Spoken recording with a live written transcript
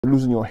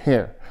losing your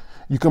hair.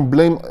 You can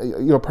blame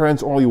your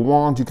parents all you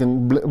want, you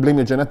can blame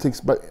your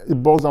genetics, but it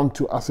boils down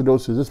to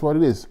acidosis. That's what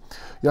it is.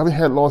 You having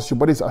hair loss, your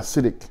body is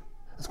acidic.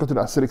 It's got to the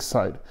acidic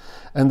side,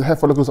 and the hair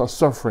follicles are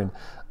suffering.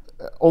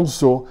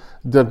 Also,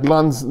 the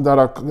glands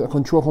that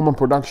control hormone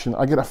production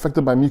get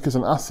affected by mucus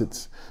and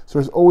acids. So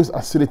there's always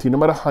acidity. No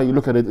matter how you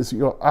look at it, it's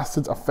your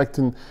acids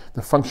affecting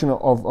the function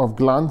of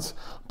glands.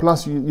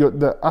 Plus,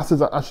 the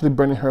acids are actually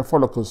burning hair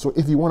follicles. So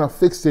if you want to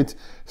fix it,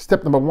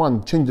 step number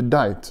one, change the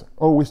diet.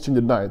 Always change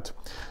the diet.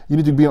 You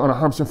need to be on a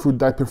 100% fruit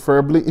diet,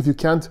 preferably. If you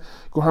can't,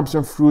 go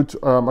 100% fruit,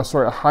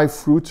 a high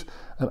fruit,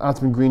 and add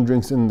some green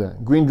drinks in there.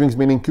 Green drinks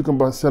meaning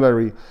cucumber,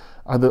 celery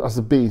as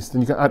the base.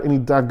 Then you can add any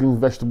dark green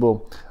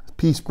vegetable,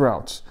 pea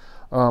sprouts,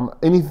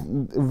 any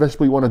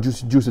vegetable you want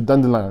to juice a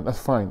dandelion, that's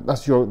fine.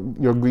 That's your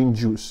green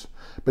juice.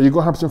 But you go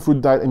 100%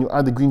 fruit diet and you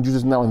add the green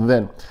juices now and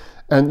then.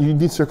 And you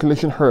need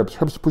circulation herbs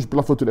to push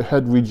blood flow to the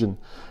head region.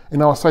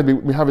 In our side,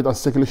 we have it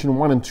as circulation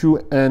 1 and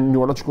 2 and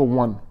neurological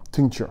 1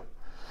 tincture.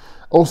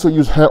 Also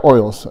use hair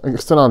oils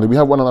externally. We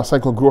have one on our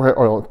side called Grow Hair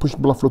Oil, push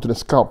blood flow to the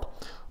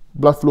scalp,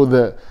 blood flow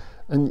there.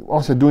 And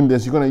also doing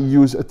this, you're going to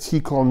use a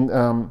tea called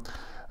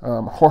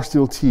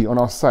horsetail tea on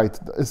our site.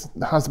 It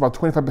has about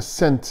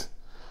 25%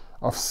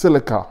 of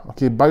silica,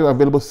 okay,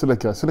 bioavailable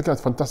silica. Silica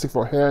is fantastic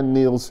for hair,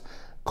 nails,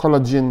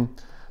 collagen,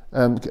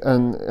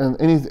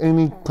 and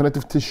any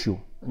connective tissue.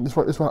 And this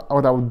is what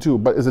I would do.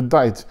 But as a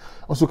diet,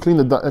 also clean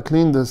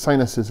the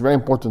sinuses, very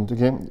important.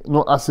 Okay,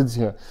 no acids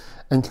here,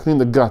 and clean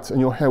the gut, and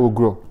your hair will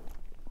grow.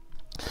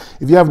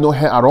 If you have no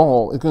hair at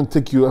all, it's going to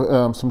take you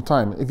some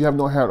time. If you have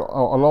no hair at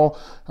all,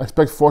 I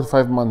expect 4 to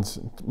 5 months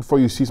before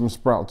you see some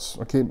sprouts,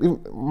 okay?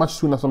 Even much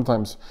sooner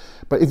sometimes.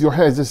 But if your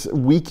hair is just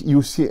weak,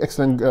 you see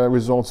excellent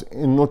results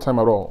in no time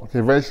at all, okay?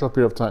 Very short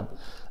period of time.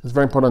 It's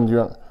very important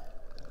you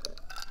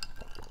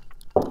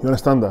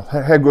understand that.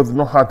 Hair growth is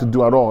not hard to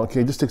do at all,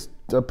 okay? It just takes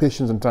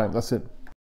patience and time, that's it.